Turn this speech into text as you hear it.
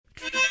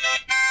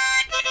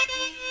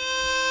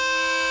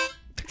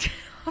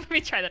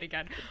me try that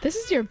again. This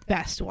is your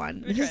best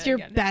one. This is your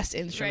best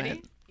instrument.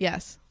 Ready?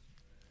 Yes.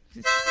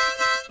 You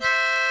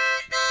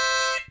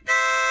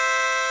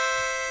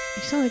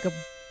sound like a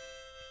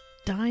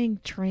dying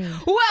train.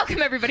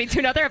 Welcome, everybody, to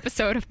another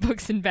episode of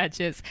Books and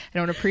Benches. I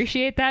don't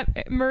appreciate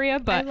that, Maria,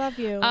 but I love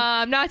you.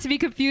 Not to be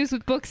confused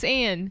with books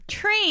and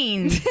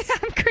trains.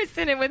 I'm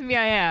Kristen, and with me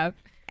I have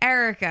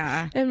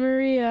Erica and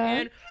Maria.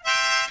 And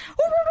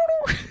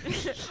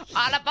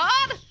all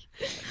aboard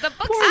the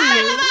Books Poor and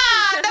you.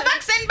 Benches. the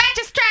Books and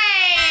Benches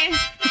train.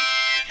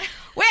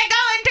 We're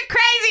going to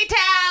Crazy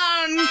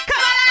Town.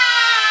 Come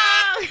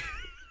along.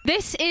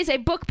 This is a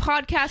book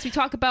podcast. We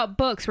talk about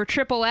books. We're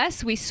Triple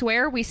S. We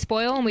swear, we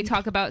spoil, and we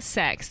talk about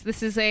sex.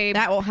 This is a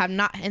That will have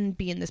not and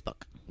be in this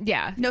book.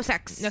 yeah. No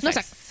sex. No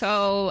sex.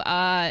 So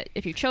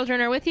if your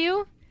children are with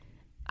you,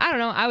 I don't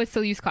know. I would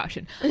still use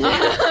caution.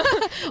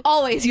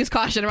 Always use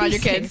caution around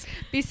your kids.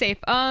 Be safe.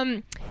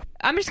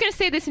 I'm just going to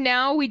say this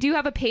now. We do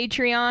have a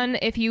Patreon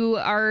if you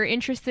are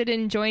interested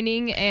in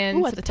joining and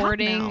Ooh, at the top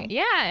supporting. now.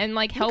 Yeah, and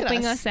like Look at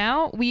helping us. us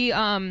out. We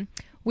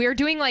are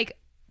doing like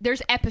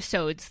there's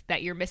episodes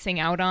that you're missing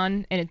out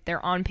on and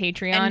they're on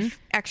Patreon. And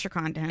extra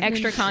content.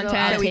 Extra content.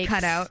 that we outtakes.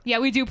 cut out. Yeah,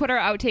 we do put our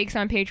outtakes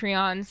on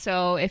Patreon.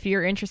 So if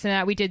you're interested in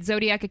that, we did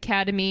Zodiac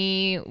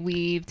Academy.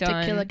 We've To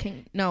done Kill a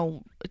King.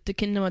 No, The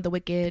Kingdom of the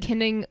Wicked.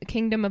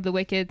 Kingdom of the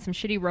Wicked, some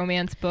shitty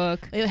romance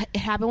book. It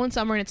happened one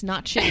summer and it's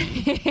not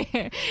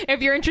shitty.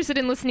 If you're interested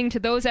in listening to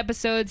those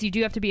episodes, you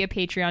do have to be a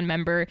Patreon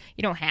member.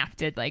 You don't have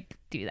to like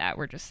do that.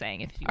 We're just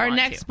saying if you Our want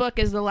next to, book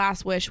is The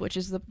Last Wish, which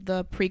is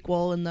the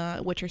prequel in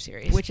the Witcher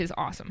series. which is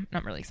awesome.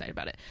 I'm really excited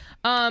about it.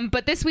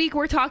 But this week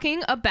we're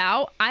talking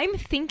about I'm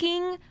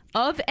Thinking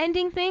of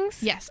Ending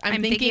Things. Yes,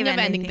 I'm thinking of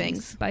ending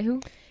things. By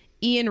who?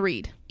 Ian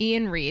Reed.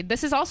 Ian Reed.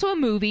 This is also a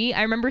movie.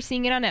 I remember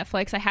seeing it on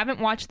Netflix. I haven't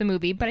watched the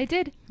movie, but I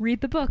did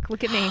read the book.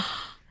 Look at me.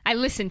 I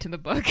listened to the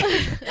book.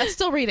 That's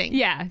still reading.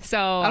 Yeah, so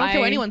I don't care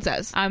what anyone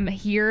says. I'm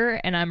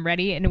here and I'm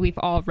ready, and we've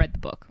all read the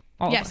book.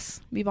 All of us.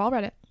 Yes, we've all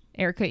read it.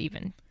 Erica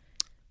even.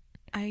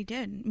 I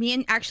did. Me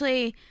and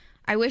actually,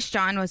 I wish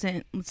John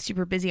wasn't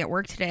super busy at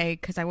work today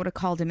because I would have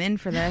called him in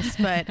for this.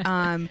 But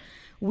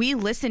we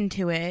listened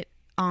to it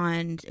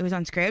it was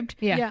on Scribd.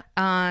 Yeah.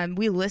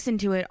 We listened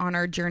to it on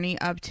our journey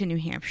up to New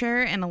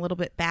Hampshire and a little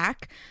bit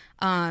back.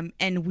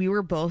 And we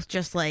were both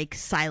just like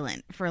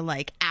silent for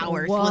like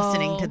hours Whoa.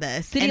 listening to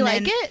this. Did he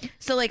like it?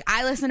 So like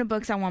I listen to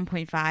books on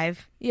 1.5.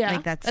 Yeah,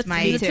 Like that's me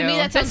my too. To me,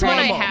 that sounds This one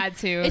normal. I had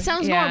to. It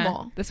sounds Yeah,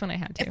 normal. This one I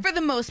had to. for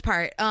the most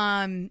part.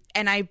 And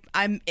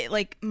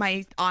like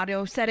my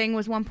auto setting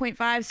was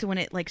 1.5. So when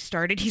it like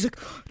started, he's like,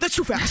 "That's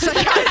too fast.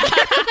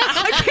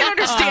 I can't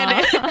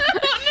understand it."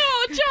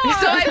 No,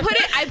 John. So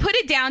I put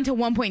it down to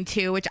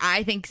 1.2, which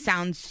I think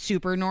sounds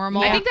super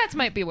normal. I think that's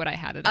might be what I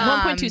had it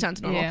at. 1.2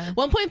 sounds normal. yeah.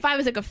 1.5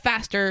 is like a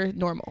faster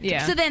normal.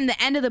 Yeah. So then the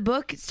end of the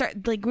book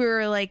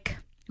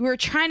we were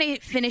trying to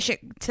finish it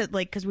to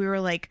like because we were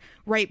like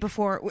right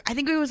before I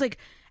think it was like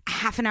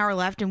half an hour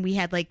left and we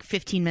had like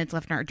 15 minutes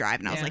left in our drive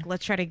and I was Yeah. like,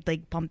 let's try to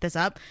like bump this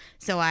up.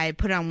 So I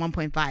put it on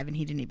 1.5 and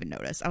he didn't even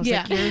notice. I was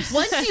Yeah. like, you're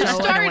Once you so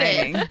start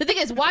annoying. it, the thing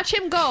is, watch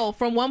him go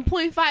from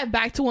 1.5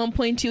 back to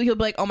 1.2. He'll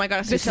be like, "Oh my god,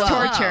 it's This so is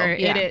slow." torture.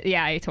 Yeah. It is,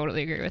 yeah, I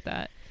totally agree with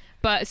that.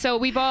 But so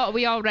we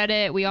all read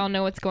it. We all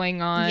know what's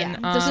going on.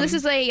 Yeah. So this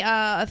is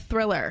a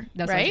thriller,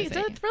 That's what I right? was Is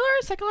gonna it a thriller,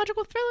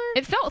 psychological thriller?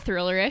 It felt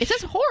thrillerish. It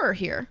says horror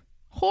here.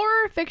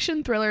 Horror,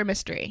 fiction, thriller,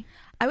 mystery.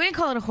 I wouldn't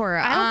call it a horror.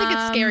 I don't think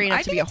it's scary enough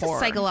I to think be a it's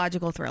horror.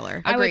 psychological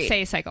thriller. I would Agreed.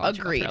 say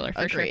psychological Agreed. thriller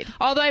for Agreed. sure.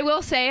 Although I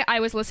will say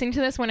I was listening to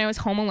this when I was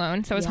home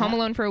alone. So I was home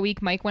alone for a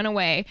week. Mike went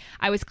away.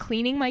 I was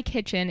cleaning my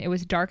kitchen. It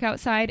was dark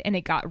outside and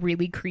it got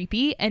really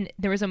creepy. And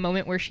there was a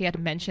moment where she had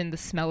mentioned the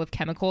smell of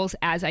chemicals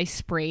as I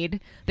sprayed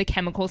the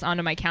chemicals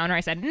onto my counter. I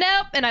said,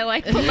 nope. And I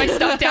like put my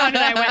stuff down and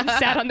I went and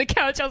sat on the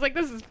couch. I was like,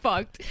 this is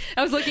fucked.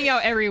 I was looking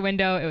out every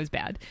window. It was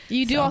bad.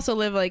 You do also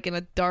live like in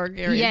a dark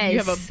area. Yes. You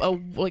have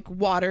a like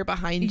water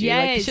behind you.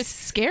 Yes. Like, it's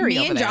just scary. Me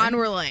over and there. John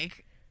were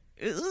like,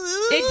 It did.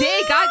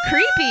 It got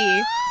creepy.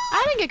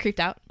 I didn't get creeped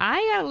out. I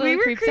got a little we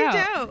were creeped creeped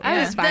out. out. I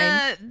was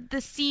fine.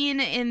 The scene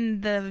in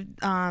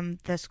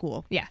the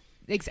school. Yeah.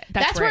 Exactly.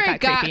 That's where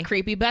it got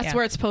creepy. But that's Yeah.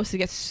 where it's supposed to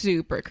get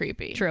super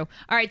creepy. True.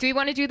 All right. Do we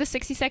want to do the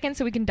 60 seconds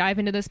so we can dive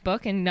into this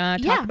book and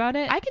talk about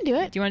it? I can do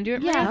it. Do you want to do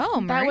it? Yeah. Maria?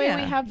 Oh, that way Maria.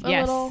 we have a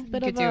Yes, little you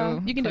bit could of a...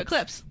 do You can do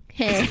clips. clips.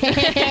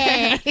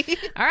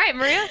 All right,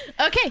 Maria.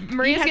 Okay.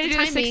 Maria's you have going to do the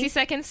time 60 me.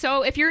 seconds.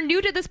 So if you're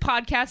new to this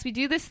podcast, we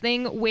do this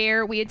thing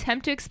where we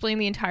attempt to explain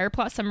the entire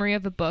plot summary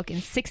of a book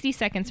in 60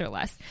 seconds or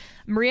less.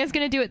 Maria's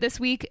going to do it this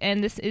week,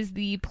 and this is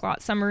the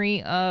plot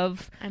summary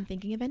of I'm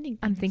thinking of ending.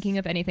 I'm Thinking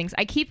of Ending Things.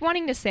 I keep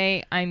wanting to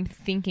say I'm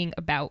thinking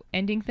about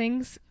ending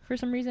things for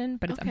some reason,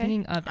 but it's I'm Okay.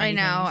 thinking of I ending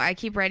know. things. I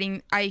keep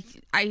writing.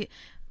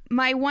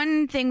 My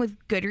one thing with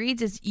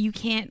Goodreads is you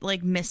can't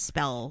like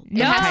misspell.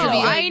 No, It has to be,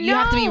 I like, you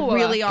have to be know.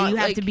 really on. You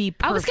have like, to be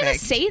perfect. I was going to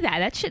say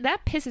that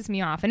pisses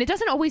me off, and it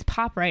doesn't always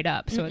pop right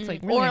up, so it's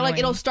like really or like annoying.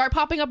 it'll start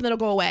popping up and then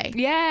it'll go away.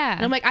 Yeah.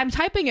 And I'm like, I'm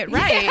typing it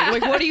right. Yeah.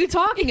 Like, what are you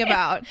talking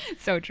about?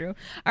 So true.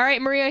 All right,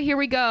 Maria, here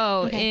we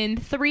go. Okay. In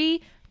 3,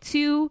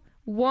 2,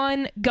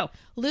 1, go.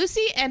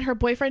 Lucy and her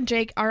boyfriend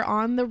Jake are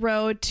on the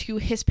road to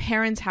his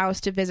parents' house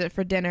to visit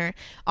for dinner.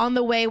 On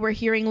the way, we're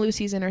hearing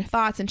Lucy's inner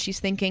thoughts, and she's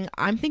thinking,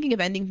 "I'm thinking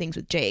of ending things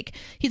with Jake.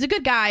 He's a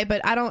good guy,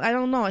 but I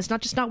don't know. It's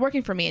not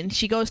working for me." And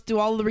she goes through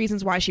all the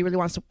reasons why she really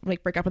wants to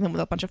like break up with him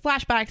with a bunch of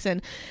flashbacks,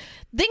 and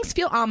things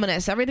feel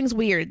ominous. Everything's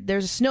weird.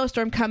 There's a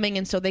snowstorm coming,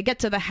 and so they get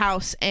to the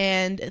house,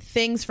 and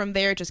things from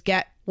there just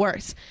get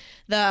worse.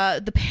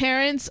 The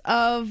parents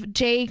of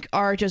Jake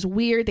are just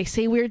weird. They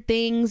say weird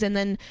things, and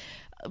then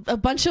a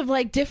bunch of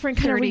like different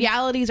kind of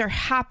realities are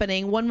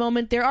happening. One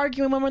moment they're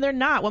arguing, one moment they're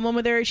not. One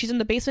moment she's in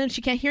the basement and she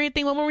can't hear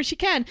anything. One moment she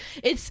can.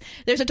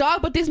 There's a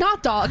dog, but there's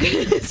not dog.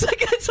 It's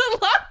a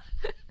lot.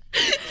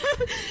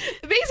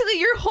 Basically,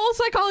 your whole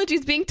psychology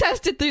is being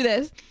tested through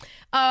this.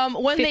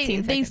 When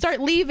they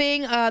start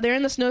leaving, they're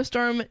in the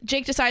snowstorm.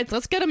 Jake decides,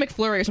 let's get a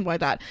McFlurry or something like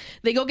that.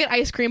 They go get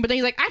ice cream, but then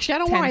he's like, actually, I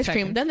don't want ice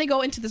cream. Then they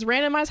go into this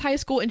randomized high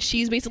school, and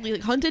she's basically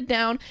like hunted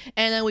down.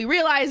 And then we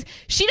realize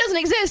she doesn't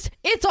exist.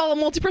 It's all a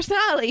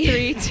multi-personality.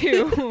 3,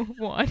 2,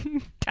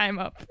 1, time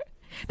up.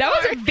 That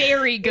was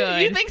very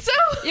good. You think so?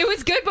 It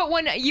was good, but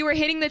when you were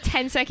hitting the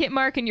 10-second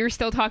mark and you were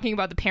still talking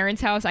about the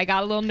parents' house, I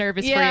got a little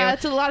nervous for you. Yeah,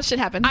 it's a lot of shit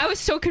happened. I was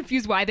so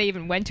confused why they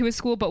even went to a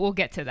school, but we'll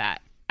get to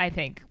that. I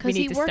think we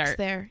need to start. Because he works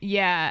there.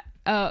 Yeah.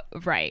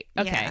 Right.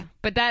 Okay. Yeah.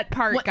 But that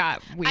part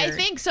got weird. I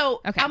think so.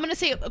 Okay. I'm gonna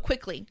say it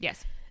quickly.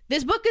 Yes.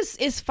 This book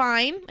is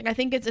fine. Like I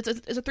think it's a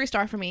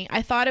 3-star for me.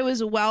 I thought it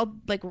was well,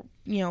 like,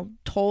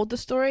 told the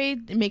story.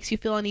 It makes you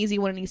feel uneasy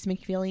when it needs to make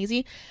you feel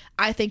uneasy.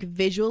 I think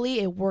visually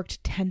it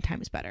worked 10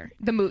 times better.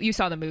 You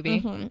saw the movie.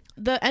 Mm-hmm.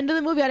 The end of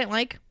the movie I didn't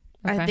like.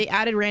 Okay. They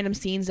added random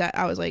scenes that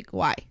I was like,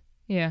 why?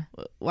 Yeah.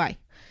 Why?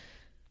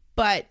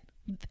 But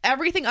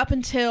everything up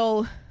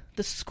until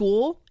the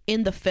school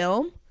in the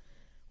film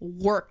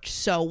worked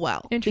so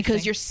well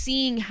because you're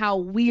seeing how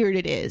weird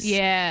it is.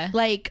 Yeah.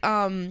 Like,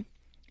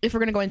 if we're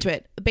gonna go into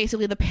it,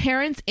 basically the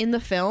parents in the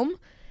film,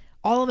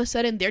 all of a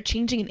sudden they're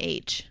changing in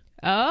age.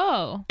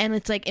 Oh. And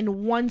it's like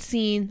in one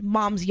scene,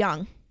 mom's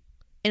young.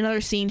 In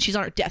another scene, she's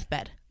on her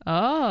deathbed.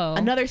 Oh.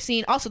 Another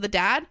scene, also the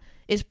dad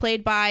is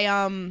played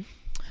by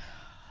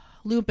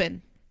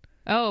Lupin.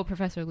 Oh,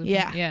 Professor Lupin.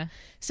 Yeah. Yeah.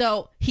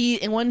 So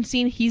in one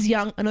scene he's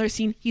young, another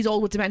scene he's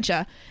old with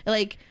dementia.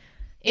 Like,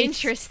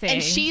 interesting.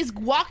 And she's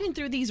walking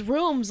through these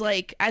rooms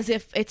like as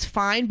if it's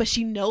fine, but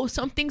she knows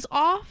something's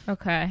off.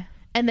 Okay.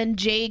 And then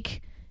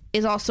Jake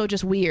is also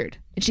just weird,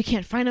 and she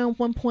can't find him at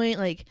one point.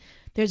 Like,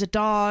 there's a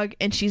dog,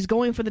 and she's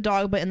going for the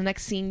dog, but in the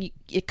next scene,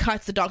 it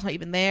cuts, the dog's not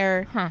even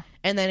there. Huh.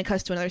 And then it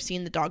cuts to another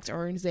scene, the dog's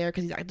Owen's there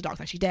because the dog's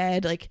actually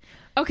dead. Like,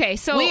 okay,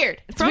 so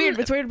weird. It's weird.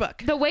 It's a weird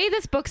book. The way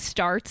this book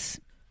starts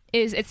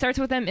is it starts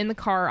with them in the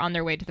car on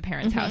their way to the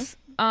parents' house.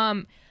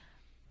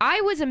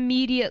 I wasn't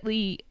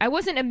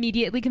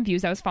immediately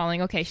confused. I was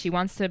following, okay, she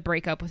wants to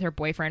break up with her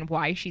boyfriend.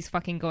 Why? She's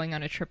fucking going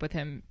on a trip with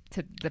him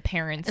to the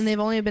parents. And they've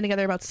only been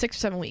together about 6 or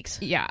 7 weeks.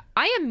 Yeah.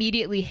 I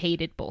immediately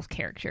hated both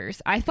characters.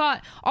 I feel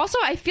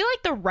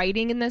like the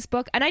writing in this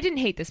book, and I didn't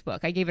hate this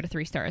book. I gave it a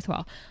 3-star as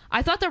well.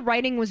 I thought the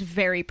writing was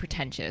very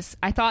pretentious.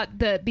 I thought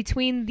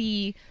between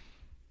the,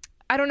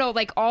 I don't know,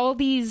 like all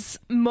these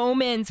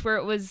moments where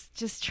it was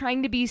just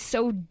trying to be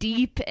so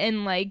deep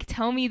and like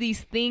tell me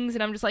these things,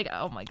 and I'm just like,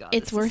 oh my god,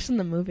 It's worse in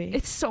the movie.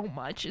 It's so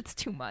much. It's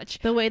too much.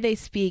 The way they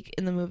speak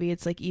in the movie,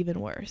 it's like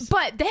even worse.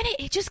 But then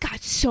it just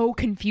got so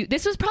confused.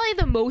 This was probably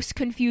the most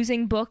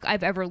confusing book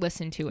I've ever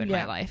listened to in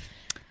my life.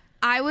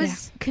 I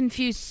was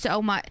confused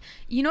so much.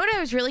 You know what I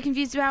was really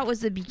confused about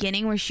was the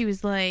beginning where she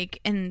was like,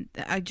 and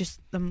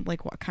I'm like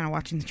kind of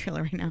watching the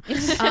trailer right now.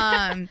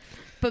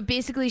 But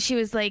basically she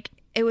was like,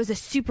 it was a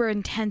super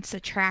intense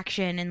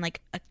attraction and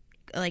like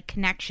a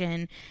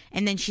connection,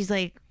 and then she's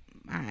like,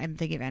 I'm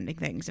thinking of ending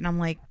things, and I'm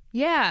like,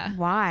 yeah,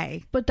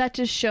 why? But that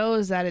just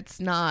shows that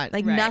it's not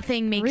like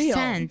nothing makes real.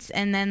 sense.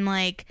 And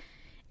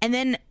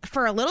then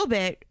for a little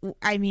bit,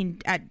 I mean,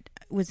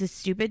 was this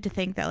stupid to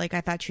think that like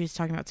I thought she was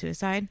talking about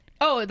suicide?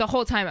 Oh, the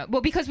whole time.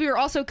 Well, because we were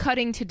also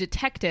cutting to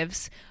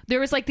detectives.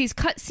 There was like these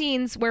cut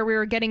scenes where we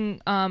were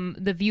getting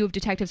the view of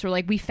detectives where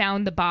like we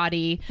found the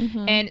body.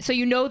 Mm-hmm. And so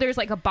there's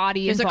like a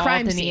body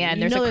involved in the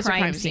end. There's a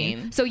crime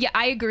scene. So yeah,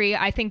 I agree.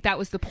 I think that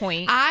was the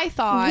point.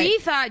 We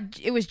thought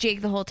it was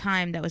Jake the whole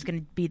time that was going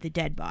to be the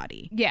dead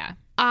body. Yeah.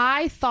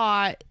 I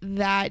thought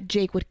that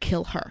Jake would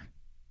kill her.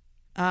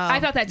 I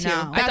thought that too.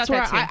 No.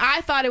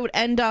 I thought it would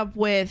end up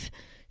with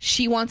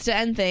she wants to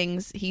end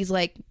things. He's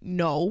like,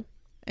 no.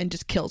 And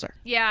just kills her.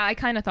 Yeah, I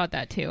kind of thought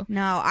that too.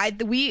 No,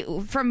 we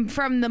from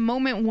the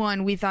moment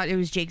one, we thought it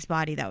was Jake's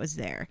body that was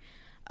there.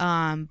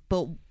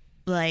 But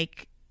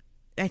like,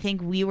 I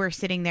think we were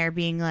sitting there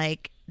being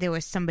like, there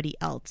was somebody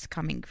else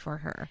coming for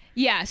her.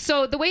 Yeah.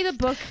 So the way the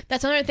book,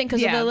 that's another thing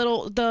because of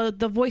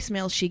the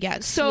voicemails she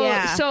gets.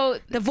 So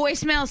the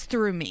voicemails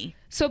threw me.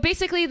 So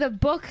basically the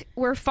book,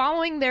 we're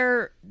following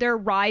their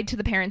ride to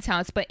the parents'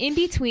 house, but in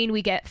between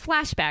we get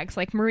flashbacks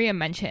like Maria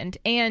mentioned.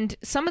 And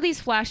some of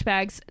these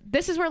flashbacks,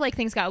 this is where like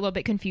things got a little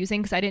bit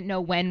confusing because I didn't know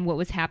what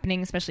was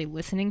happening, especially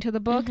listening to the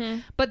book.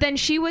 Mm-hmm. But then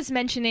she was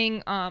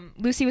mentioning,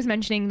 Lucy was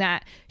mentioning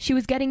that she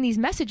was getting these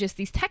messages,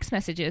 these text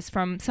messages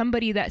from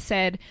somebody that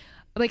said,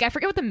 like I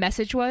forget what the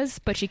message was,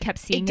 but she kept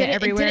seeing it It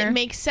everywhere. didn't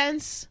make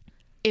sense.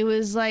 It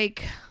was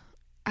like,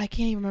 I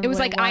can't even remember. It was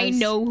what like, I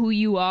know who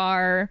you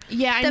are.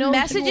 Yeah, I The know who you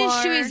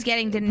messages she are. was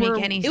getting didn't Were-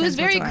 make any sense. It was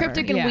very whatsoever.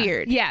 cryptic and Yeah.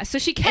 weird. Yeah, so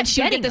she kept And she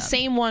would getting get the them.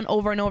 same one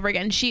over and over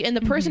again. And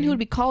the person who would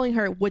be calling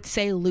her would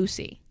say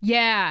Lucy.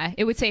 Yeah,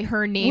 it would say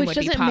her name Which would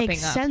be doesn't popping make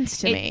up. sense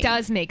to me. It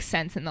does make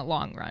sense in the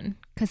long run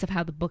because of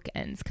how the book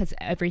ends, because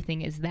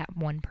everything is that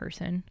one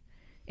person.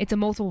 It's a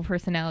multiple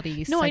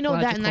personality. No, I know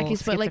that in that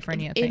case, but like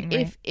schizophrenia thing,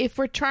 right? if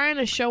we're trying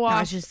to show No,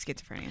 off, it's just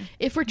schizophrenia.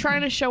 if we're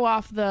trying to show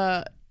off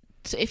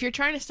so if you're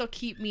trying to still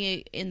keep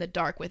me in the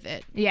dark with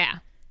it, Yeah,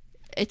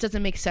 it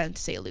doesn't make sense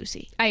to say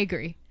Lucy. I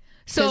agree.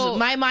 So So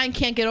my mind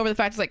can't get over the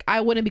fact it's like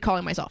I wouldn't be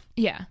calling myself.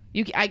 yeah,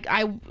 You I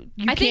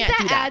can't think that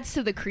do that. adds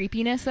to the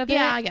creepiness of it.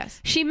 Yeah, I guess.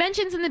 She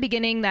mentions in the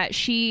beginning that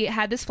she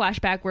had this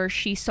flashback where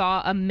she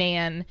saw a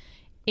man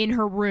in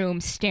her room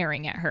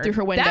staring at her Through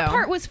her window. That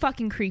part was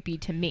fucking creepy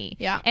to me.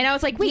 Yeah. And I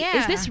was like, wait, Yeah.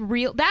 is this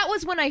real? That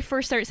was when I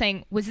first started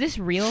saying, was this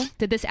real?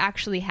 Did this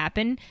actually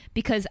happen?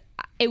 Because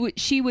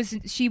she was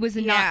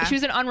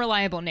an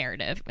unreliable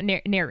narrator.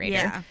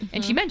 Yeah.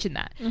 And she mentioned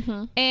that.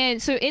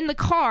 And so in the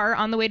car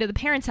on the way to the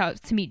parents' house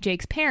to meet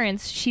Jake's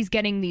parents, she's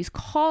getting these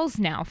calls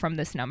now from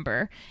this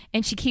number,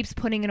 and she keeps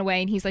putting it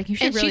away. And he's like, "You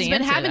should And really she's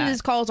been answer having that."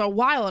 these calls a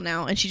while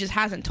now, and she just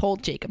hasn't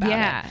told Jake about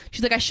Yeah. it.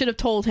 She's like, I should have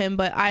told him,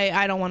 but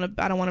I don't want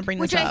to bring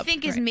Which this I up.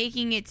 think is Right.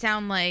 making it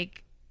sound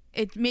like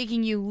it's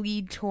making you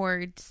lead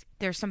towards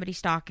there's somebody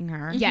stalking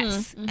her.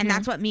 Yes. And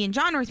that's what me and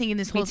John were thinking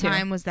this whole too.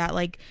 time, was that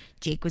like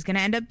Jake was gonna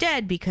end up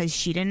dead because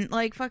she didn't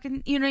like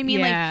fucking, you know what I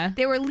mean? Yeah. Like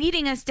they were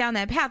leading us down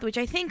that path, which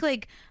I think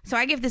like, so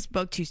I give this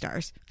book 2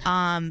 stars.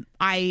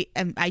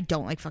 I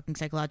don't like fucking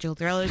psychological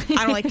thrillers.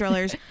 I don't like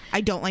thrillers.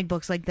 I don't like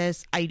books like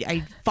this.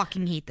 I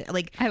fucking hate that.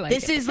 Like I like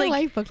this it. is I like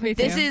like books like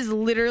this too. is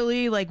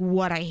literally like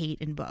what I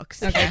hate in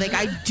books. Okay. Like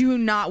I do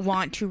not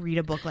want to read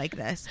a book like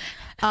this.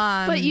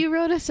 But you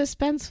wrote a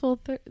suspenseful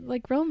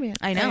romance.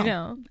 I know. I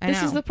know.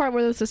 This is the part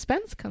where the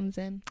suspense comes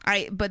in.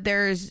 But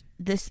there's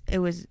this. It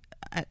was,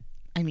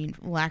 I mean,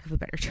 lack of a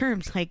better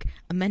terms, like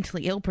a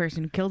mentally ill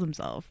person who killed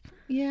himself.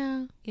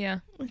 Yeah, Yeah.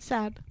 it's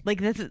sad.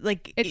 Like that's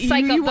like It's you- the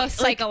you- like,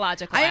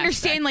 psychological. I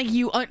understand, aspect. like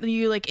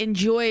you like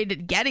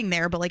enjoyed getting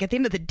there, but like at the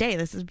end of the day,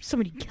 this is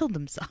somebody killed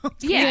themselves.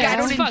 Yeah, Like, I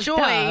it's don't fucked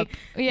enjoy up.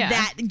 Yeah.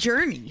 that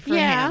journey for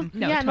Yeah, him.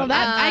 No, yeah, no, totally.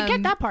 that I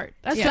get that part.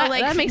 That's So, that,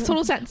 like, that makes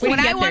total sense. When get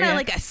I there want to yet.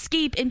 like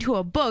escape into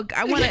a book,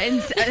 I want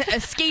to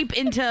escape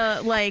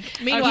into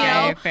like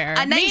Meanwhile- you know, fair.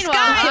 a nice Meanwhile,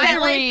 guy that I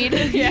like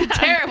read Yeah.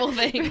 terrible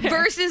thing.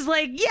 versus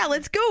like, yeah,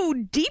 let's go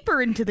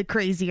deeper into the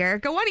crazy,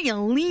 Erica. Why don't you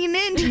lean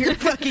into your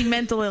fucking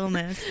mental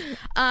illness?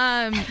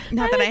 Not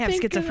that I have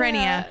didn't think of schizophrenia,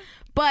 that.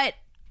 but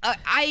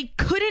I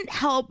couldn't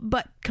help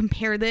but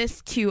compare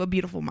this to A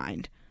Beautiful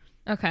Mind.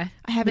 Okay.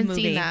 I haven't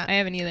movie. seen that I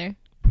haven't either.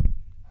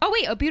 Oh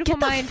wait, A Beautiful Get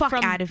the Mind fuck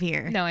from out of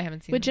here. No, I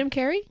haven't seen with it. Jim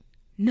Carrey.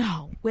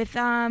 No, with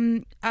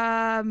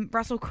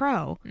Russell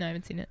Crowe. No, I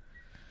haven't seen it.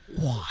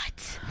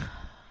 What?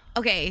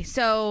 Okay,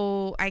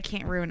 so I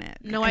can't ruin it.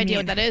 No I idea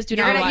mean, what that is. Do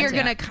You're not gonna, watch you're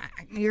it.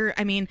 gonna, you're.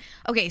 I mean,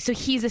 okay, so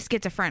he's a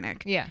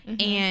schizophrenic. Yeah.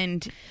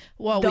 And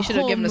Well, the we should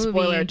have whole given a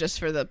spoiler movie- just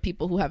for the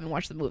people who haven't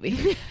watched the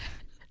movie.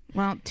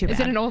 well, too bad. Is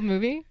it an old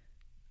movie?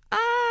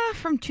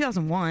 From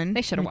 2001.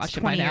 They should have It's watched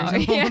it by 20 now.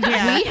 years old. Yeah.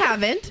 Yeah. We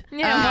haven't.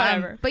 Yeah,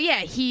 whatever. But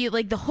yeah, he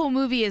like the whole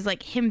movie is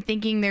like him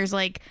thinking there's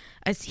like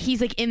he's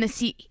like in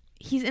the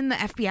he's in the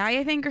FBI,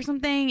 I think, or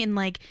something, and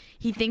like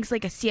he thinks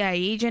like a CIA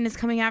agent is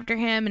coming after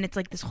him, and it's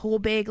like this whole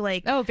big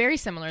like Oh, very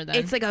similar then.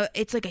 it's like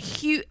a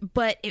huge,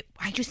 but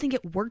I just think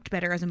it worked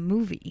better as a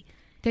movie.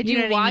 Did you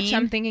you, know what I watch mean?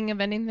 I'm Thinking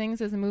of Ending Things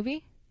as a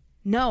movie?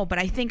 No, but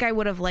I think I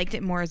would have liked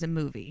it more as a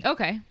movie.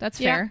 Okay, that's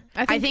Yeah. fair.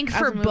 I think as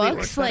for a movie it works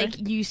books, better.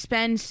 like you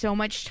spend so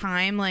much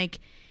time like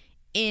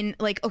in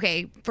like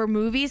okay, for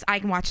movies I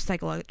can watch a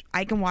psychological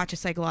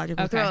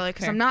Okay, thriller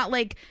because fair. I'm not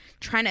like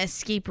trying to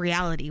escape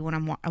reality when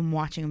I'm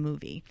watching a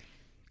movie.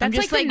 That's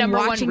I'm just, like the number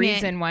one watching it-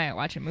 reason why I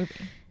watch a movie.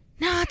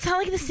 No, it's not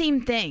like the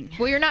same thing.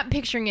 Well, you're not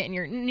picturing it,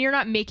 and you're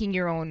not making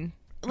your own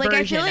Like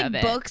I feel version like of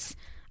it. books,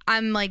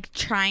 I'm like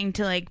trying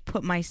to like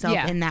put myself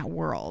Yeah. in that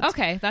world.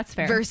 Okay, that's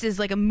fair. Versus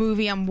like a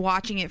movie, I'm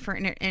watching it for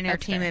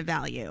entertainment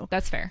value.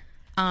 That's fair.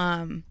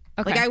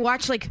 Okay. Like I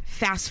watch like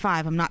Fast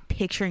Five. I'm not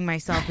picturing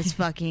myself as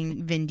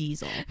fucking Vin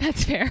Diesel.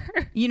 That's fair.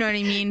 You know what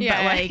I mean? Yeah,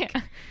 But like,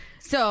 yeah.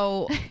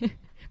 so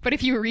But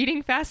if you were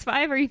reading Fast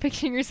Five, are you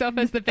picturing yourself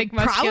as the big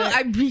muscular? probably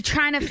I'd be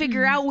trying to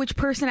figure out which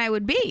person I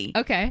would be.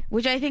 Okay.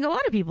 Which I think a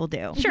lot of people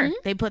do. Sure.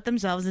 They put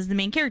themselves as the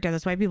main character.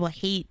 That's why people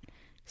hate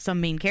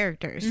some main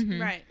characters.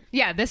 Right.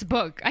 Yeah, this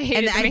book. I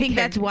hated And the I main think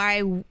that's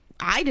character. why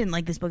I didn't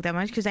like this book that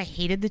much because I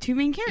hated the 2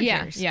 main Yeah,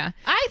 characters. yeah.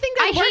 I think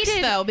that I works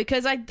hated- though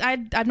because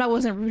I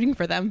wasn't rooting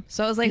for them,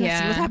 so I was like, let's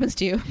see Yeah. what happens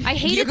to you. I You're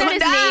hated that gonna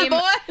his die, name.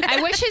 boy.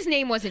 I wish his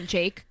name wasn't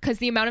Jake because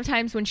the amount of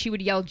times when she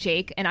would yell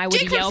Jake and I would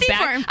Jake from yell State back.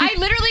 Farm. I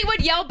literally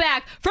would yell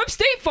back from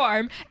State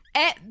Farm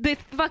at the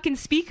fucking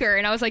speaker,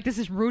 and I was like, this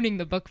is ruining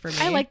the book for me.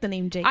 I like the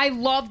name Jake. I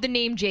love the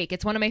name Jake.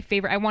 It's one of my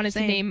favorite. I wanted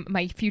Same. to name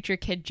my future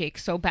kid Jake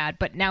so bad,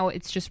 but now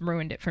it's just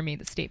ruined it for me,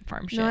 the State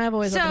Farm shit. No, I've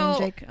always loved the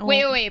name Jake. I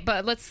won't- Wait,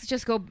 but let's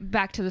just go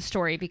back to the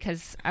story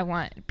because I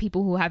want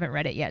people who haven't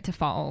read it yet to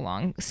follow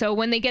along. So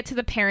when they get to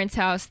the parents'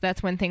 house,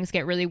 that's when things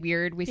get really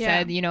weird. We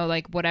said,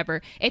 like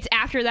whatever. It's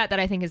after that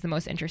I think is the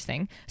most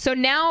interesting. So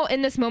now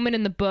in this moment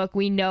in the book,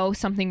 we know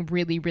something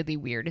really, really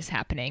weird is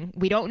happening.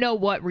 We don't know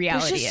what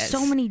reality There's just is.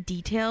 so many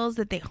details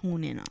that they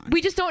hone in on.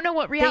 We just don't know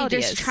what reality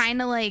They're just is. trying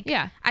to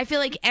I feel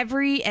like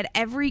at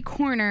every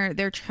corner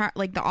they're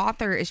the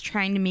author is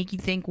trying to make you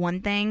think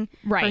one thing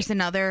versus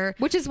another,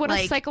 which is what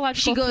a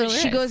psychological thriller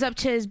she is. goes up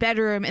to his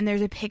bedroom and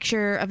there's a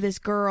picture of this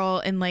girl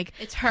and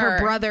It's her her.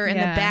 brother in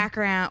the Yeah.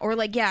 background, or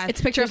it's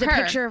a picture there's of her.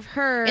 a picture of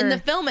her In the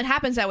film, it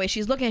happens that way.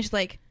 She's looking and she's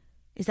like,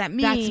 is that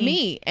me? that's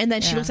me. And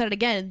then she Yeah. looks at it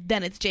again.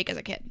 Then it's Jake as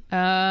a kid.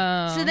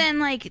 Oh. So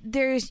then,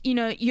 there's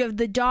you have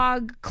the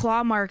dog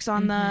claw marks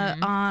on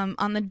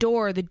the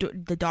door.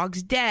 The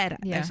dog's dead.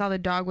 Yeah. I saw the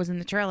dog was in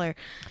the trailer.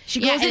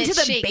 She Yeah, goes and into it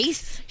the shakes.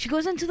 base. She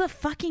goes into the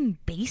fucking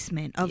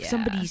basement of Yeah.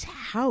 somebody's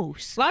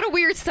house. a lot of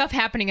weird stuff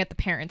happening at the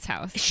parents'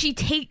 house. She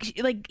takes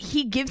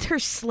he gives her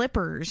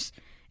slippers.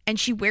 And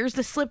she wears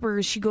the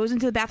slippers. She goes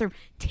into the bathroom,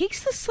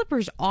 takes the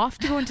slippers off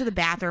to go into the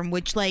bathroom,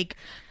 which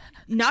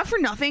not for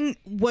nothing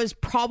was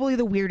probably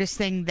the weirdest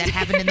thing that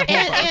happened in the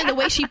whole book. And the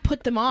way she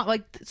put them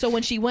on, so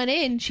when she went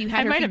in, she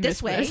had I her might feet have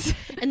this missed way, this.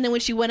 and then when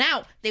she went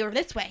out, they were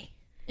this way.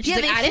 And she's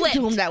Yeah, like, they I didn't do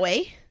flipped. them that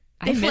way.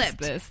 I They missed flipped.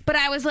 this. But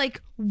I was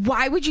like,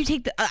 why would you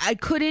take the I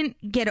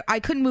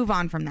couldn't move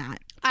on from that.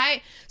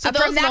 So From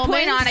those that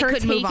point moments, on, I her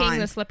couldn't move taking on.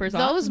 the slippers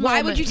off. Those Why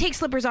would you moments- take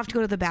slippers off to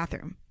go to the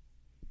bathroom?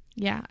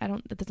 Yeah,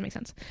 that doesn't make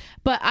sense.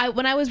 But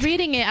when I was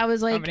reading it, I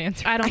was like, an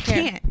answer. I don't I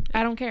care. can't.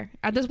 I don't care.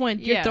 At this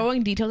point, you're Yeah.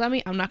 throwing details at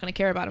me. I'm not going to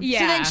care about them.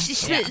 Yeah.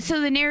 So then so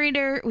the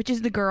narrator, which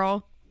is the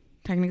girl,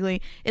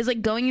 technically, is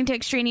going into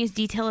extraneous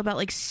detail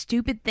about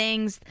stupid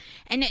things,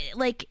 and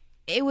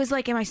it was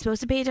am I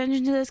supposed to pay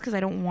attention to this because I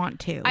don't want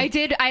to? I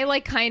did.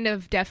 I kind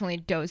of definitely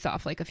dozed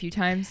off a few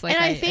times. And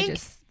I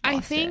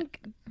just think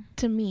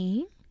to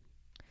me,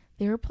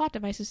 they were plot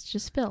devices to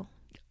just fill.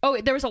 Oh,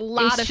 there was a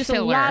lot It's of just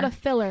filler. a lot of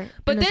filler.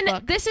 But in this then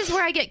book. this is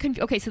where I get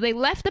confused. Okay, so they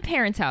left the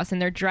parents' house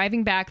and they're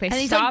driving back. They and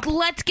he's stop. like,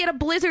 let's get a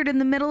blizzard in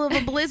the middle of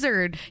a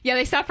blizzard, Yeah,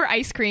 they stop for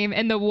ice cream,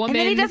 and the woman.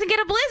 and then he doesn't get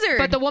a blizzard.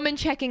 But the woman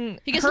checking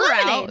gets her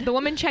lemonade. out, the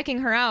woman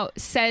checking her out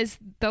says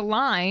the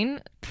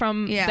line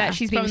from Yeah, that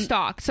she's being from-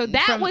 stalked. So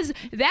that from- was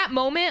that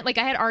moment.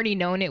 I had already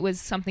known it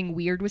was something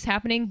weird was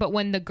happening, but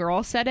when the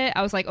girl said it,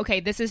 I was like, okay,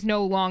 this is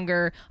no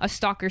longer a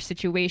stalker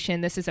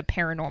situation. This is a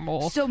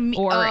paranormal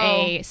or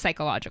a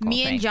psychological.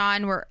 me thing. and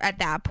John were at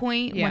that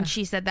point Yeah. when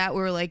she said that, we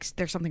were like,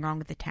 there's something wrong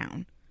with the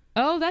town.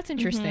 Oh, that's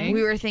interesting.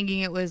 We were thinking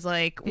it was one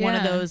of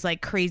Yeah. those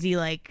crazy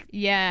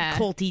Yeah.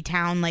 culty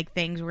town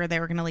things where they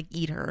were gonna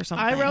eat her or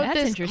something. I wrote That's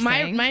this.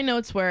 interesting. My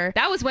notes were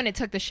That was when it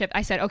took the shift.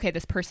 I said, okay,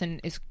 this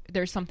person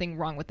there's something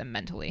wrong with them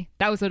mentally.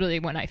 That was literally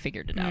when I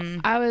figured it out.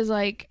 I was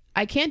like,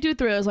 I can't do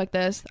thrillers like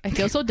this. I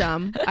feel so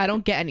dumb. I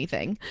don't get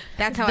anything.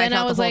 That's how Then I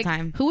felt was the whole like,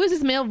 time. who is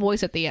this male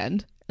voice at the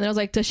end? And I was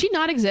like, does she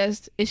not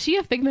exist? Is she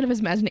a figment of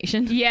his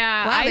imagination?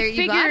 Yeah, Wow, I there you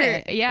figured got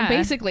it. Yeah,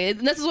 Basically, and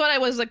this is what I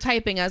was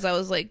typing as I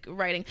was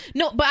writing.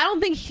 No, but I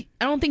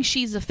don't think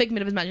she's a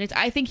figment of his imagination.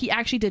 I think he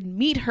actually did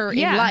meet her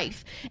Yeah. in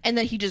life, and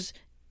then he just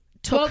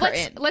took her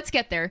in. let's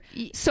get there.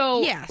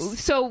 So yes.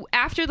 So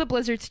after the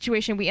blizzard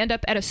situation, we end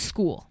up at a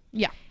school.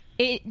 Yeah,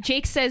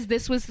 Jake says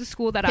this was the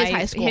school that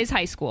His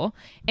high school.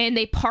 and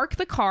they park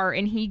the car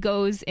and he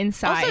goes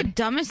inside. Also,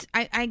 dumbest.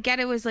 I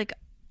get it was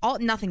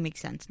nothing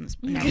makes sense in this.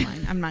 Never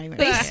mind. I'm not even.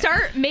 They gonna say it.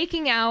 start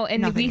making out,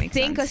 and Nothing we makes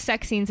think sense. a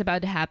sex scene's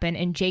about to happen.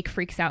 And Jake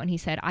freaks out, and he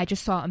said, "I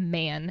just saw a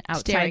man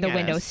outside Staring the at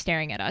window us.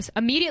 staring at us."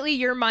 Immediately,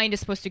 your mind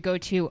is supposed to go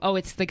to, "Oh,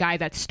 it's the guy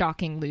that's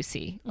stalking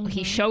Lucy.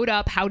 He showed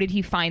up. How did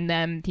he find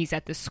them? He's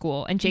at this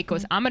school." And Jake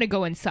goes, "I'm gonna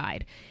go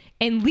inside,"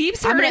 and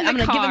leaves her I'm in the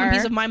gonna car. give him a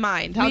piece of my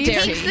mind. How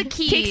dare Takes he? the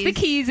keys. Takes the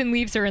keys and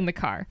leaves her in the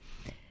car.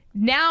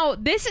 Now,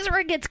 this is where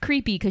it gets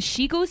creepy because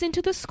she goes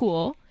into the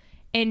school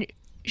and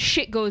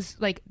shit goes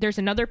there's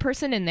another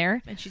person in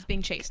there. And she's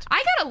being chased.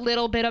 I got a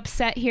little bit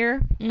upset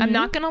here. I'm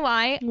not going to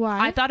lie.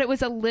 Why? I thought it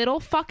was a little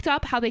fucked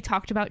up how they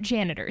talked about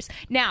janitors.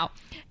 Now,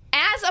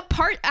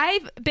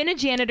 I've been a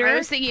janitor. I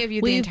was thinking of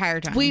you the entire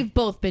time. We've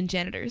both been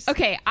janitors.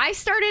 Okay,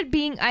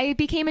 I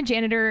became a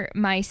janitor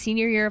my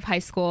senior year of high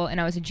school, and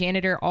I was a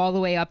janitor all the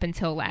way up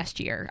until last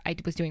year. I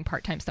was doing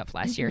part-time stuff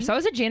last year. So I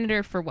was a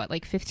janitor for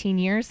 15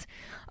 years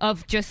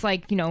of just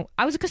I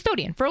was a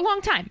custodian for a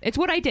long time. It's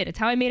what I did. It's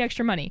how I made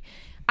extra money.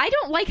 I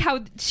don't like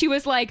how she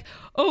was like,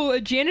 oh, a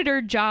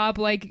janitor job,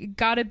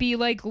 gotta be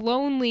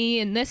lonely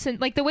and this and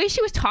the way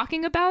she was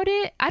talking about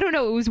it. I don't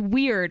know. It was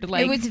weird.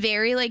 it was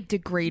very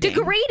degrading.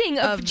 degrading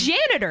of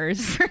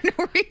janitors. for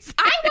no reason.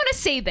 I want to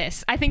say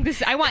this.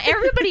 I want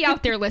everybody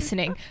out there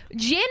listening.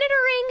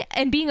 Janitoring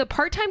and being a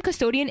part-time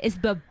custodian is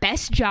the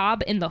best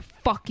job in the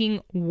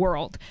fucking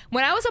world.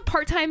 When I was a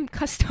part-time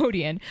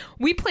custodian,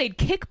 we played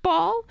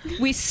kickball,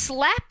 we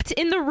slept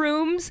in the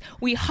rooms,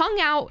 we hung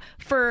out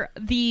for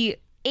the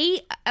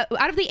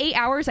out of the 8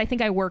 hours, I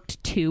think I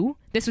worked 2.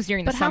 This was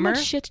during the But summer. how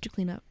much shit did you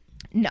clean up?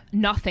 No,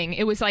 nothing.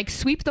 It was like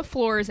sweep the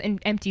floors and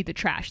empty the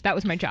trash. That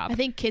was my job. I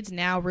think kids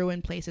now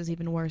ruin places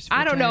even worse. For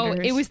I don't know.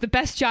 janitors. It was the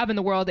best job in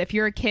the world. If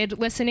you're a kid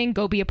listening,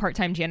 go be a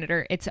part-time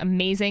janitor. It's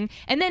amazing.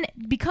 And then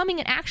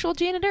becoming an actual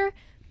janitor,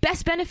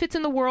 best benefits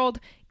in the world.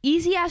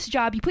 Easy ass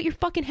job. You put your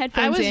fucking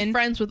headphones in. I was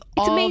friends with It's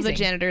all the amazing.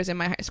 janitors in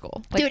my high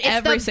school. Like Dude, it's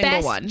every the single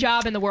best one.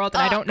 job in the world,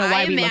 and I don't know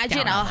why we look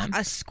imagine down on them.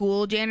 a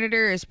school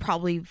janitor is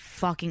probably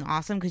fucking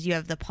awesome because you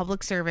have the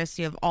public service,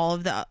 you have all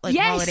of the like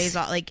Yes. holidays,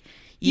 like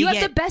You have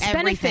get the best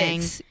everything,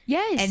 benefits.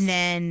 Yes. and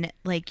then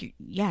like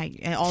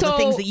all So, the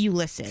things that you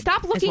listed.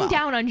 Stop as looking well.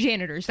 down on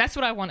janitors. That's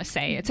what I want to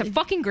say. It's a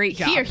fucking great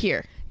job.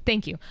 Here.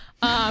 Thank you.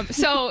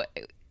 So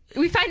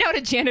we find out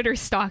a janitor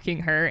stalking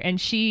her,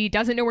 and she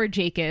doesn't know where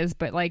Jake is,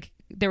 but like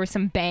there was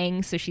some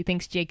bangs, so she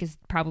thinks Jake is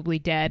probably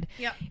dead.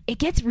 Yep. It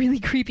gets really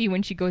creepy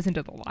when she goes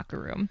into the locker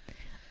room.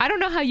 I don't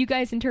know how you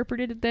guys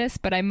interpreted this,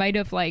 but I might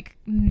have like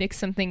mixed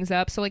some things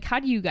up. So like, how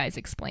do you guys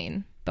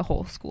explain the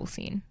whole school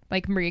scene?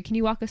 Like, Maria, can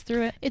you walk us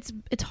through it?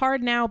 It's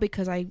hard now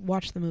because I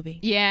watched the movie.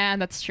 Yeah,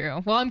 that's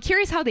true. Well, I'm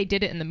curious how they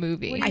did it in the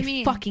movie. What do you I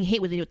mean? fucking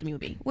hate what they do with the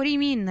movie. What do you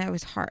mean that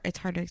was hard? It's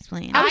hard to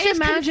explain. I was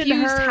just imagined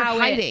confused her how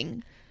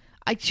hiding.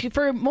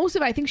 For most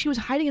of it, I think she was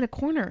hiding in a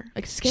corner,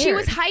 like scared. She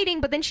was hiding,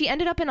 but then she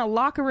ended up in a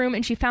locker room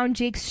and she found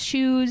Jake's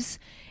shoes,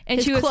 and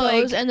His she was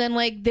clothes, like, and then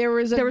like there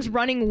was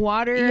running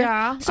water.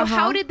 Yeah, So uh-huh.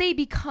 how did they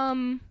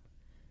become?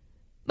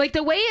 Like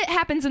the way it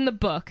happens in the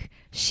book,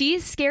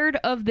 she's scared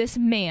of this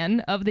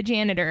man, of the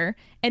janitor,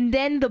 and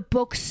then the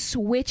book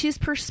switches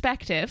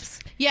perspectives.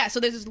 Yeah, so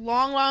there's this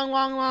long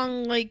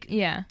like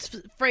Yeah.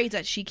 phrase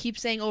that she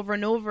keeps saying over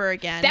and over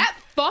again. That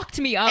fucked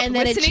me up. And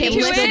then it listening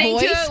to changes the it.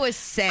 voice. it was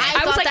sick.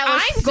 I was thought like, that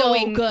was I'm so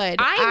going good.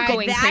 I'm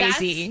going That's-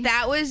 crazy.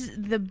 That was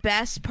the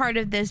best part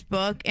of this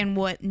book and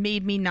what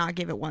made me not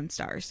give it 1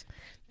 star.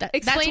 that's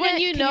Explain when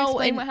it. you Can you know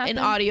explain what an happened?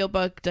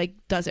 audiobook like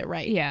does it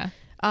right. Yeah.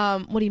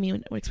 What do you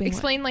mean? Explain.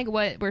 Explain like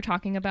what we're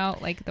talking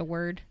about, like the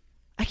word.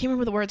 I can't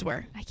remember what the words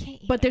were. I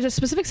can't. But there's a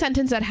specific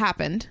sentence that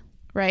happened,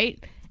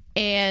 right?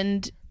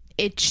 And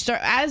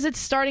as it's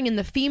starting in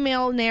the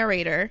female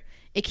narrator,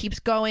 it keeps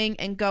going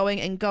and going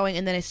and going,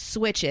 and then it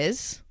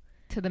switches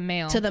to the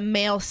male. to the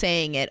male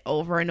saying it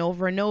over and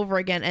over and over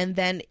again, and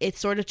then it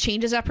sort of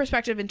changes that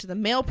perspective into the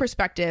male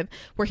perspective,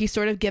 where he's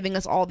sort of giving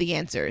us all the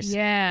answers.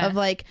 Yeah. Of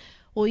like,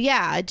 well,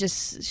 yeah, I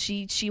just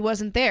she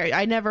wasn't there.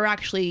 I never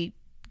actually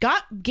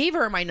gave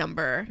her my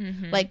number.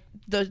 Like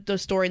the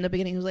story in the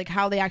beginning was like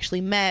how they actually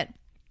met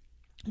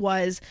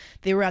was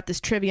they were at this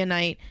trivia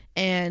night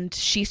and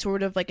she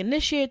sort of like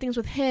initiated things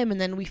with him, and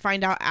then we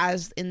find out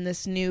as in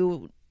this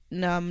new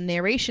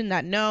narration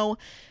that no,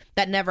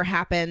 that never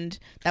happened,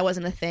 that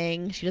wasn't a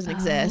thing, she doesn't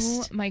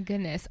exist. Oh my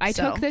goodness. I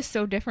So- took this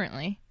so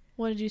differently.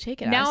 What did you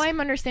take it Now as? I'm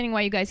understanding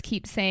why you guys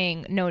keep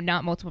saying no,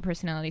 not multiple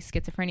personality,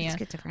 schizophrenia.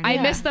 Schizophrenia. I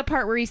Yeah. missed the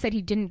part where he said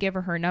he didn't give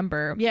her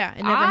number. Yeah, it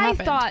never I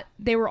happened. thought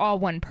they were all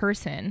one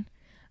person.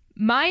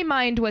 My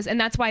mind was,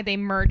 and that's why they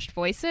merged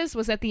voices,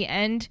 was at the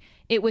end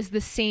it was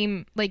the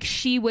same, like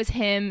she was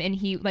him and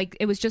he, like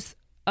it was just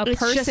a it's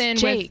person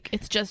just with. Jake.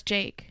 It's just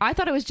Jake. I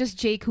thought it was just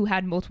Jake who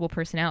had multiple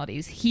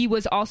personalities. He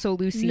was also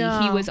Lucy.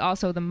 No. He was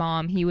also the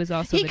mom. He was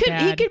also He the could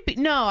dad. be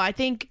no, I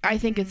think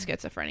it's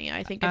schizophrenia.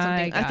 I think it's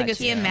something. I think it's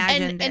He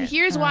imagined and it.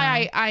 here's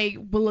why I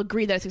will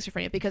agree that it's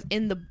schizophrenia, because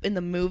in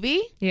the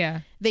movie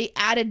Yeah. they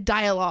added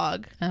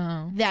dialogue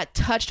Oh. that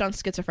touched on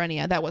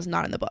schizophrenia that was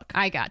not in the book.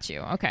 I got you.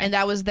 Okay. And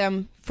that was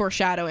them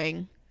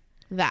foreshadowing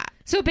that.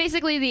 So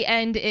basically, the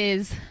end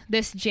is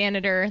this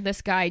janitor,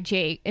 this guy,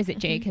 Jake. Is it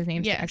Jake? His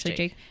name's Yeah, actually it's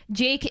Jake.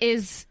 Jake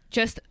is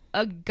just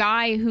a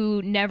guy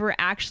who never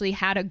actually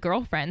had a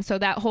girlfriend. So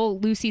that whole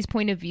Lucy's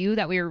point of view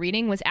that we were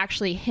reading was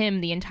actually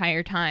him the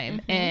entire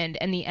time. And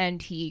in the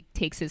end, he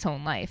takes his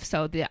own life.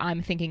 So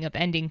I'm thinking of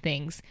ending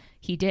things.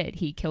 He did.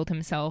 He killed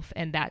himself,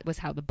 and that was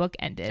how the book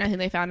ended. I think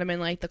they found him in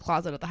like the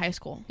closet of the high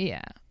school.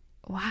 Yeah.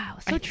 Wow.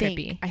 So I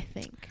trippy. think. I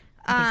think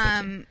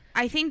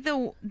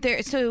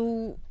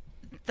the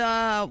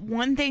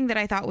one thing that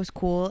I thought was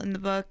cool in the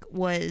book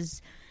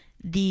was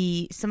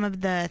some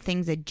of the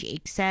things that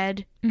Jake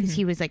said, because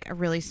he was like a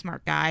really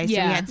smart guy. So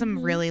Yeah. he had some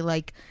really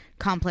like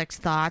complex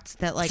thoughts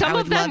that like Some I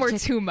would of them love were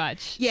to- too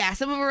much. Yeah,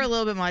 some of them were a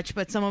little bit much,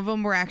 but some of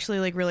them were actually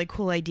like really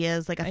cool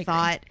ideas. Like a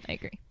thought, I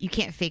agree. you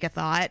can't fake a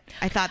thought.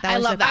 I thought that I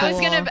was love a that. cool. I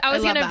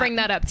was love gonna that. bring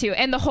that up too,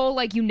 and the whole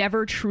like you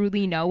never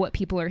truly know what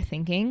people are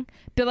thinking.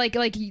 But like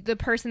the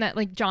person that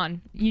like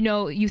John,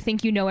 you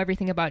think you know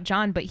everything about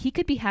John, but he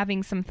could be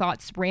having some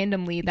thoughts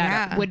randomly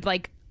that Yeah. would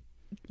like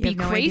You be have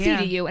no crazy idea.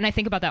 to you. And I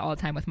think about that all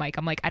the time with Mike.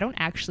 I'm like,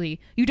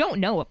 you don't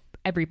know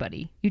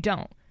everybody. You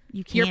don't.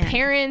 You can't. Your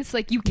parents,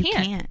 like you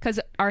can't, can't. because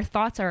our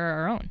thoughts are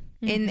our own.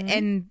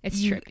 and It's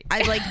you- trippy.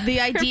 I like the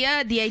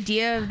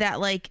idea of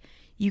that like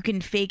you can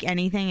fake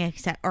anything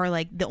except, or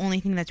like the only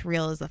thing that's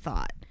real is a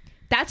thought.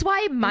 That's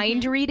why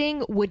mind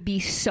reading would be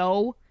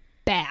so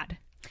bad.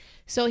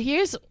 So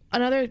here's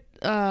another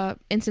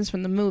instance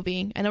from the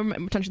movie. I know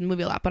we're touching the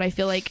movie a lot, but I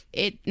feel like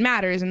it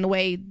matters in the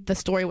way the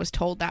story was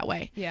told that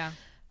way. Yeah.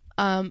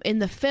 In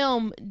the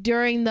film,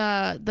 during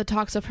the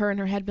talks of her in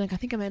her head being like, I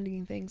think I'm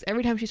ending things,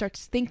 every time she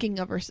starts thinking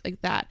of her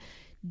like that,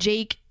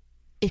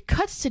 it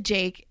cuts to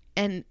Jake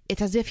and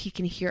it's as if he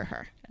can hear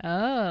her.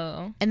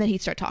 Oh. And then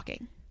he'd start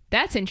talking.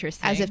 That's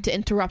interesting. As if to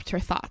interrupt her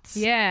thoughts.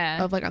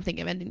 Yeah. Of like, I'm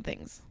thinking of ending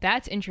things.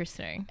 That's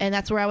interesting. And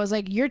that's where I was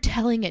like, you're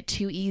telling it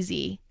too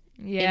easy.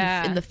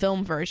 Yeah. In the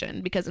film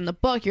version, because in the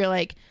book you're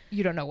like,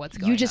 you don't know what's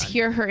going on. You just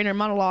hear her inner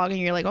monologue and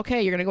you're like,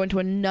 okay, you're gonna go into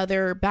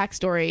another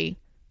backstory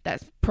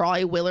that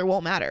probably will or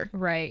won't matter,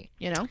 right?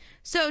 You know.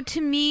 So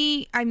to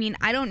me, I mean,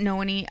 I don't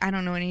know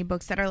any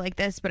books that are like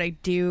this, but I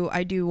do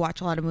watch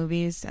a lot of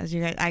movies. As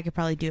you guys, I could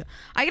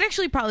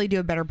actually probably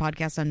do a better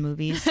podcast on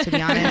movies, to be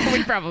honest.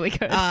 We probably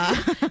could. And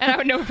I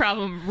have no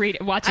problem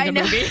watching a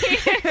movie.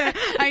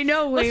 I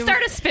know. Let's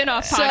start a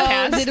spin-off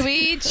podcast. So did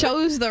we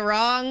chose the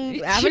wrong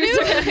avenue?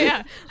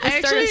 Yeah.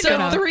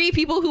 So 3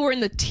 people who were in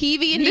the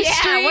TV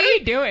industry. Yeah, what are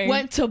we doing?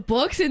 Went to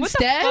books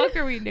instead. What the fuck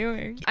are we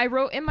doing? I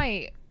wrote in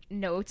my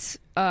notes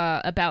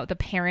about the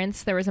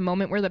parents. There was a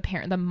moment where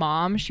the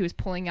mom, she was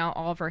pulling out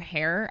all of her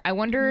hair. I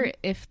wonder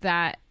if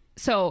that.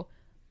 So,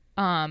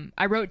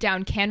 I wrote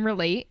down can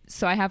relate.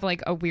 So I have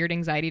like a weird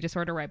anxiety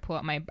disorder where I pull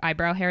out my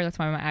eyebrow hair. That's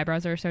why my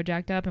eyebrows are so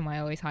jacked up and why I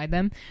always hide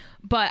them.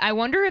 But I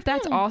wonder if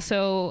that's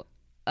also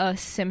a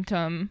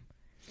symptom,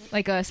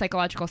 like a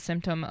psychological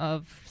symptom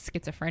of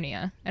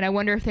schizophrenia. And I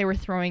wonder if they were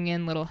throwing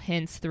in little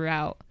hints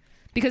throughout,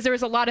 because there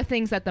was a lot of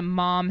things that the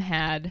mom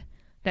had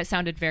that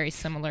sounded very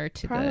similar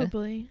to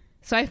probably.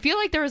 So I feel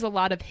like there was a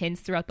lot of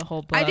hints throughout the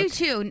whole book. I do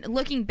too.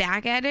 Looking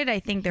back at it, I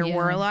think there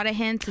were a lot of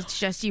hints. It's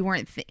just you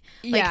weren't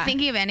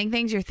thinking of ending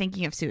things. You're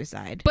thinking of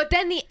suicide. But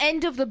then the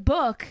end of the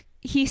book,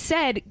 he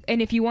said,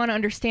 and if you want to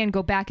understand,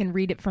 go back and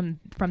read it from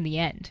the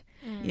end.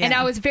 Yeah. And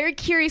I was very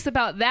curious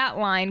about that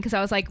line because I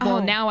was like,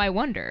 well, now I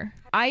wonder.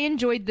 I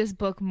enjoyed this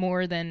book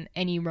more than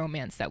any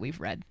romance that we've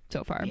read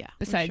so far,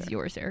 besides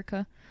yours,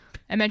 Erica.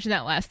 I mentioned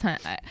that last time.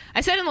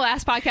 I said in the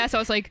last podcast, I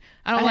was like,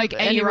 I don't like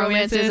any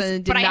romances,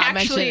 and did not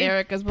mention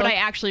Erica's book. But I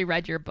actually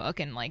read your book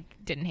and like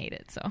didn't hate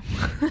it, so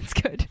that's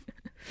good.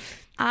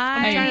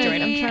 I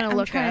enjoyed it.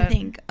 I'm trying to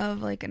think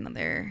of like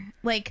another,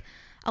 like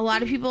a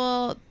lot of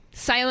people.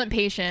 Silent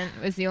Patient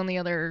was the only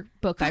other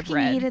book I've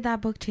read. I hated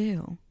that book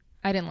too.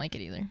 I didn't like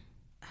it either.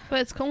 But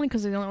it's only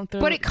because they don't.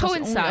 But it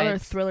coincides. The only other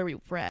thriller we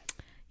read.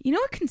 You know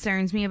what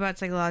concerns me about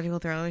psychological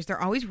thrillers? They're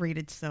always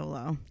rated so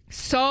low.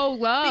 So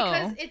low.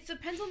 Because it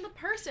depends on the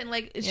person.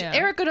 Like,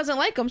 Erica doesn't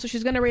like them, so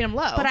she's going to rate them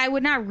low. But I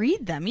would not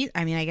read them.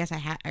 I mean, I guess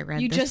I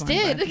read. You this just one,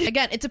 did. But...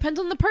 Again, it depends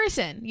on the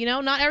person. You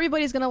know, not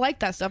everybody's going to like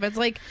that stuff. It's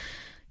like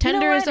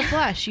tender as the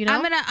flesh. You know,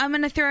 I'm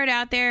gonna throw it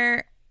out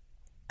there.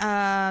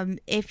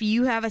 If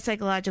you have a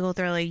psychological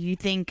thriller, you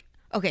think,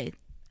 okay,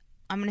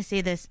 I'm gonna say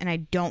this, and I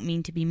don't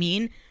mean to be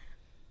mean.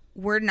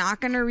 We're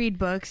not gonna read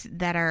books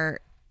that are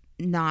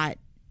not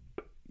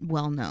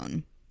well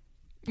known,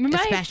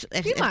 especially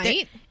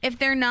if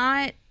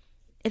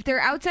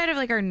they're outside of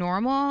like our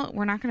normal.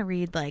 We're not going to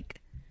read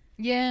like.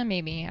 Yeah,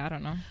 maybe. I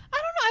don't know.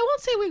 I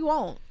won't say we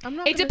won't.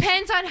 It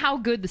depends on how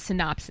good the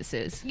synopsis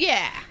is.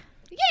 Yeah.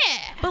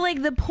 But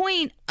like the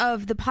point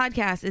of the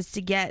podcast is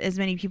to get as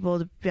many people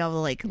to be able to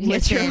like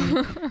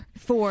listen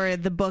for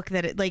the book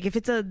that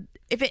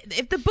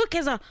if the book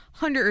has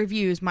 100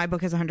 reviews, my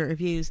book has 100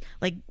 reviews,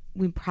 like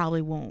we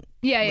probably won't.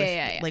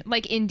 Yeah.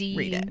 Like indie.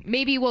 Read it.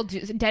 Maybe we'll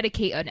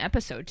dedicate an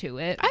episode to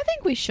it. I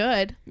think we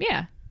should.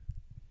 Yeah.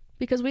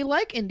 Because we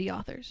like indie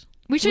authors.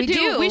 We should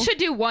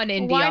do one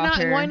indie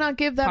author. Why not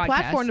give that podcast.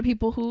 platform to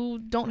people who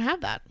don't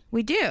have that?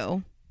 We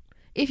do.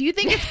 If you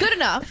think it's good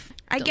enough,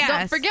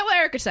 don't forget what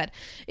Erica said.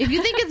 If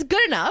you think it's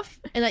good enough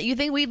and that you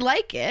think we'd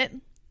like it,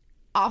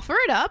 offer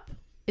it up.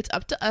 It's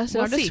up to us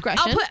and our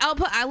discretion.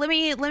 Let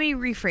me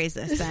rephrase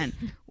this then.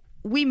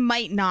 We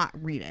might not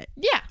read it.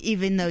 Yeah.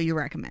 Even though you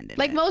recommended it.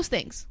 Like most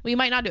things. We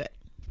might not do it.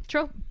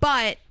 True.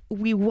 But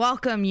we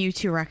welcome you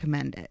to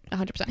recommend it.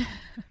 100%.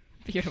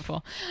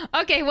 Beautiful.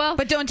 Okay, well.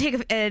 But don't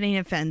take any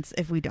offense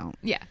if we don't.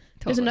 Yeah. Totally.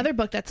 There's another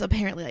book that's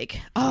apparently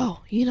like,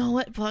 oh, you know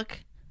what book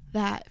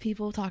that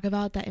people talk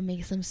about that it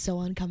makes them so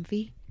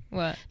uncomfy?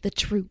 What? The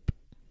Troop.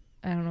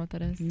 I don't know what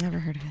that is. Never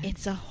heard of it.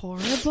 It's a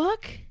horror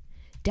book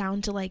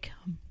down to like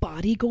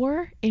body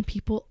gore, and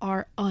people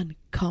are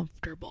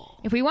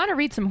uncomfortable. If we want to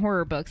read some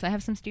horror books, I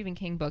have some Stephen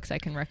King books I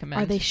can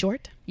recommend. Are they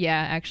short?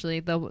 Yeah, actually.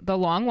 The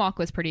Long Walk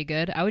was pretty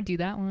good. I would do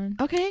that one.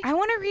 Okay. I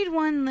want to read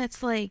one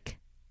that's like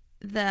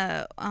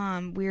the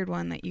weird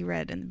one that you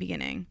read in the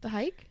beginning. The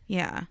Hike?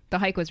 Yeah. The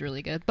Hike was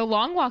really good. The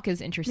Long Walk is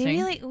interesting.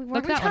 Maybe like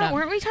weren't we talking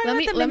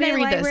about the let me Midnight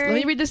read Library? this. Let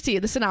me read this to you,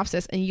 the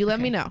synopsis, and you let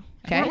me know.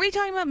 Okay. Weren't we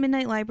talking about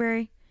Midnight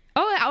Library?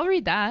 Oh, I'll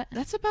read that.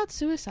 That's about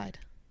suicide.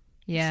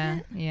 Yeah.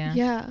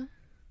 Yeah.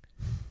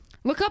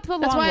 Look up The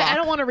Long Walk. That's why Walk. I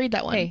don't want to read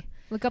that one. Hey,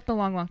 look up The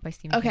Long Walk by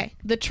Stephen King. Okay.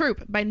 The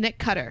Troop by Nick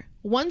Cutter.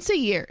 Once a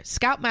year,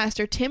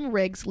 Scoutmaster Tim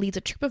Riggs leads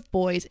a troop of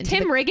boys into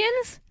Tim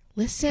Riggins?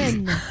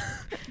 Listen.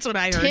 That's what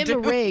I heard.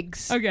 Tim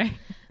Riggs. Okay.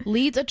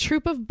 leads a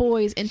troop of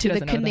boys into the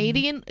doesn't know what that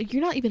Canadian.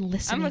 You're not even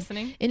listening. I'm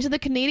listening. Into the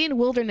Canadian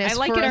wilderness I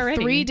like for it a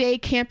already. 3-day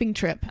camping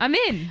trip. I'm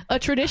in. A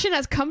tradition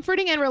as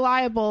comforting and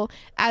reliable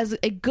as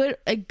a good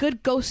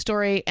ghost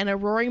story and a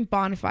roaring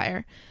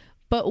bonfire.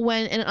 But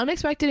when an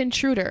unexpected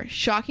intruder,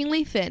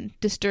 shockingly thin,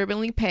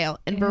 disturbingly pale,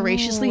 and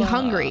voraciously Ew.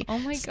 hungry, Oh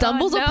my God,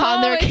 stumbles no,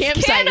 upon their it's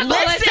campsite,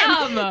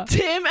 cannibalism. listen,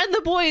 Tim and the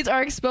boys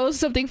are exposed to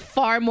something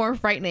far more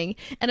frightening,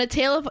 and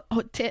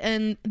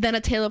then a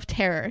tale of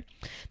terror.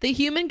 The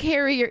human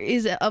carrier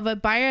is of a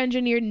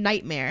bioengineered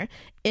nightmare,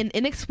 an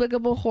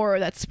inexplicable horror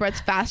that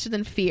spreads faster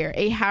than fear,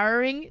 a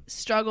harrowing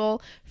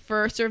struggle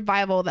for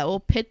survival that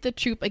will pit the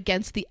troop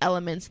against the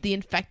elements, the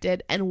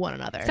infected, and one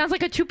another. Sounds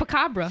like a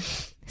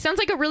chupacabra. Sounds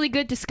like a really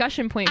good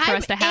discussion point for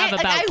us to have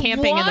about I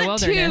camping in the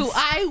want wilderness.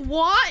 I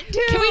want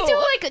to. Can we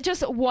do like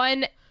just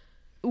 1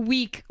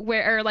 week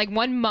or like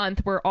 1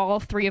 month where all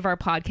 3 of our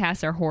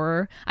podcasts are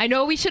horror? I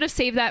know we should have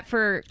saved that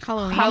for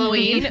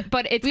Halloween,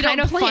 but it's We kind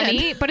don't of plan.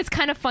 funny. But it's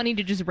kind of funny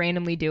to just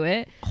randomly do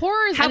it.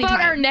 Horror is How about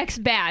anytime. our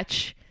next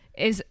batch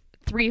is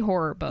 3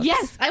 horror books?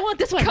 Yes, I want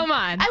this one. Come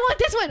on. I want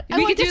this one. I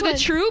We want could do this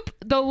the Troop,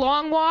 the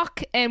Long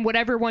Walk, and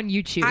whatever one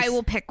you choose. I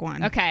will pick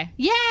one. Okay.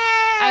 Yay!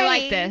 I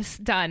like this.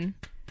 Done.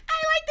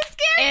 I like the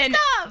scary And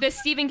stuff. the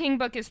Stephen King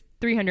book is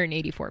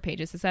 384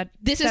 pages. Is that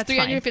This is that's fine.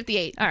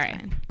 358. All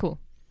right, cool.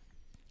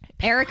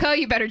 Erica,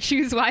 you better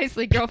choose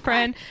wisely,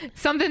 girlfriend.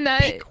 Something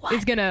that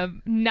is gonna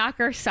knock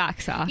our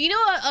socks off. You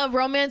know a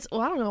romance?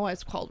 Well, I don't know why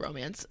it's called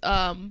romance.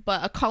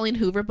 But a Colleen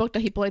Hoover book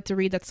that people like to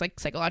read that's like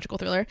psychological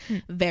thriller.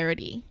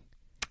 Verity.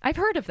 I've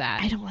heard of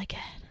that. I don't like it,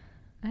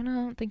 I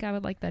don't think I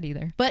would like that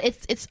either. but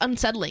it's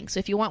unsettling. So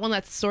if you want one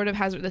that sort of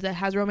has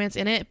romance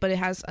in it, but it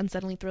has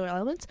unsettling thriller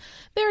elements,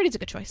 Verity's a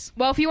good choice.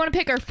 Well, if you want to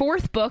pick our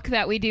 4th book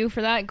that we do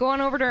for that, go on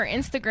over to our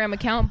Instagram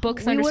account,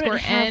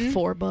 books_n.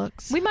 4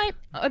 books. We might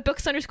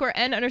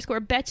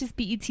books_n_betches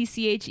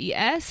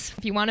BETCHES.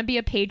 If you want to be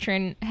a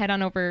patron, head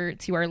on over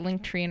to our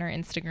link tree in our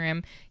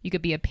Instagram. You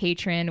could be a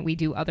patron. We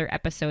do other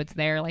episodes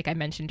there, like I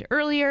mentioned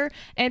earlier.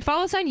 And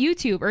follow us on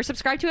YouTube or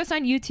subscribe to us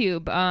on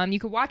YouTube. You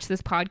could watch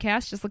this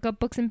podcast. Just look up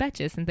Books and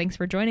Betches. And thanks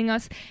for joining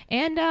us.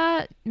 And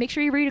make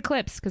sure you read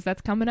Eclipse because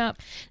that's coming up.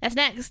 That's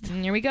next.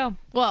 And here we go.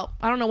 Well,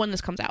 I don't know when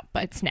this comes out,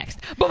 but It's next.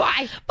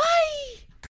 Bye-bye. bye.